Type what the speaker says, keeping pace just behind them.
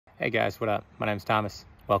Hey guys, what up? My name's Thomas.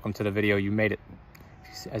 Welcome to the video. You made it.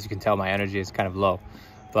 As you can tell, my energy is kind of low,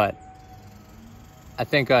 but I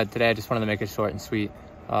think today I just wanted to make it short and sweet.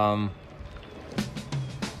 I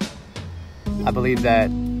believe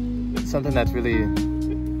that something that's really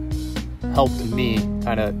helped me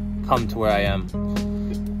kind of come to where I am,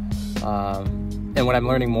 and what I'm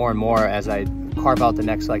learning more and more as I carve out the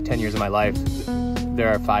next 10 years of my life, there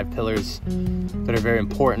are 5 pillars that are very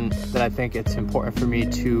important, that I think it's important for me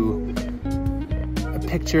to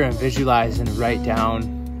picture and visualize and write down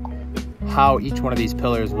how each one of these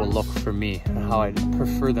pillars will look for me and how I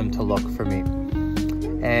prefer them to look for me,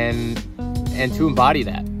 and to embody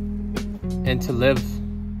that and to live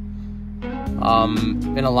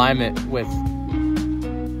in alignment with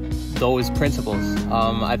those principles.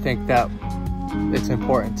 I think that it's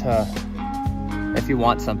important to, if you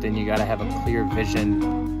want something, you got to have a clear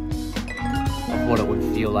vision of what it would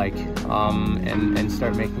feel like, and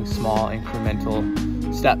start making small incremental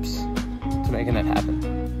steps to making that happen.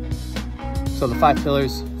 So the 5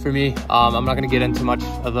 pillars for me, I'm not going to get into much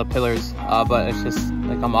of the pillars, but it's just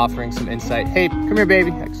I'm offering some insight. Hey, come here,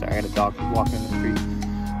 baby. Sorry, I got a dog walking in the street.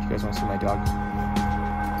 If you guys want to see my dog,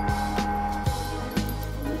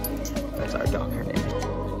 that's our dog, her name.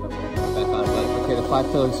 Okay, the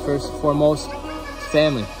 5 pillars. First and foremost,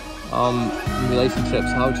 family,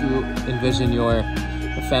 relationships. How do you envision your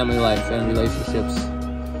family life and relationships?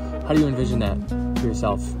 How do you envision that for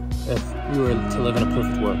yourself if you were to live in a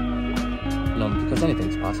perfect world? Because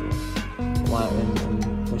anything's possible.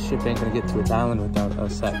 And the ship ain't gonna get to its island without a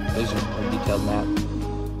set vision or detailed map.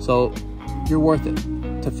 So you're worth it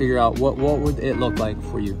to figure out what would it look like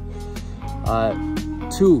for you.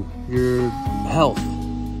 2, your health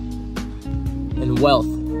and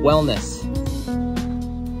wellness,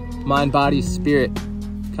 mind, body, spirit,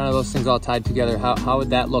 kind of those things all tied together. How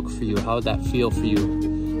would that look for you? How would that feel for you?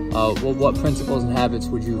 What principles and habits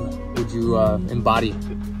would you embody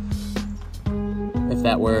if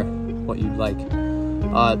that were what you'd like?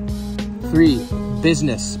 3,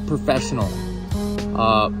 business, professional.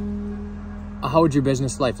 How would your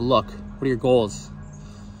business life look? What are your goals?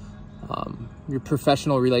 Your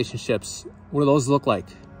professional relationships, what do those look like?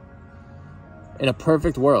 In a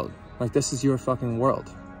perfect world, this is your fucking world,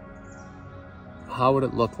 how would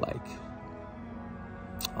it look like?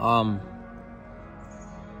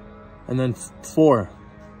 And then 4,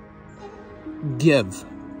 give.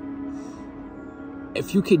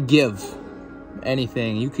 If you could give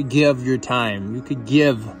anything, you could give your time, you could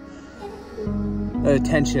give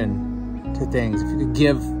attention to things, if you could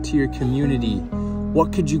give to your community,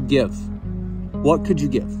 what could you give? What could you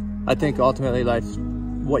give? I think ultimately life,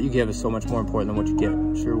 what you give is so much more important than what you get.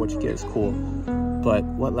 Sure, what you get is cool, but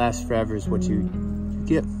what lasts forever is what you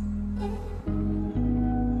give.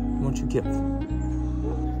 What you give.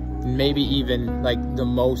 Maybe even the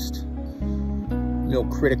most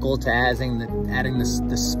critical to adding the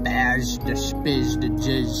spaz, the spiz, the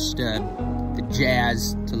jizz, the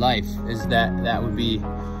jazz to life is that would be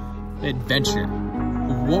adventure.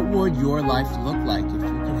 What would your life look like if you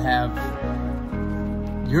could have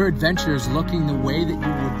your adventures looking the way that you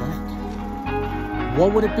would like?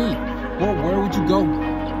 What would it be? Where would you go?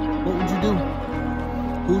 What would you do?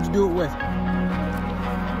 Who would you do it with?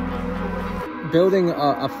 Building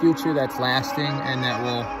a future that's lasting and that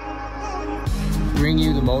will bring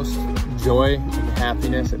you the most joy and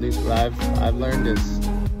happiness, at least what I've learned, is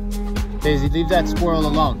Daisy, leave that squirrel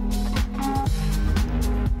alone.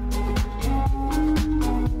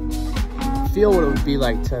 Feel what it would be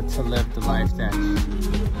like to live the life that you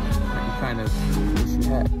kind of wish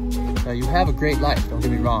you had. You have a great life, don't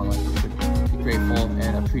get me wrong. You should be grateful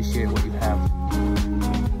and appreciate what you have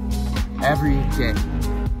every day.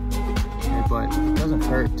 But it doesn't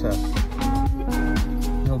hurt to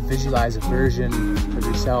visualize a version of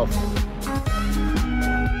yourself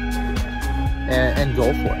and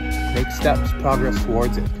go for it. Make steps, progress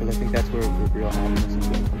towards it, because I think that's where real happiness is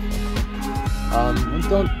going to come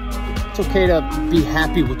from. It's okay to be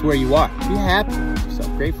happy with where you are. Be happy, yourself,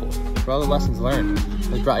 grateful for all the lessons learned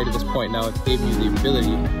that brought you to this point. Now it's given you the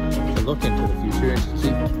ability to look into the future and to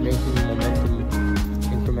keep making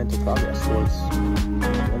incremental progress towards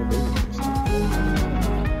better business.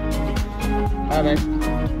 Alright, man.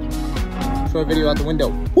 Throw a video out the window.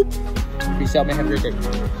 Whoop. Peace out, man. Have a great day.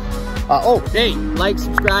 Hey,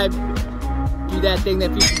 subscribe, do that thing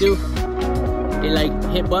that people do. They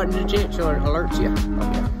hit buttons and shit so it alerts you.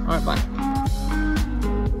 Okay. Alright, bye.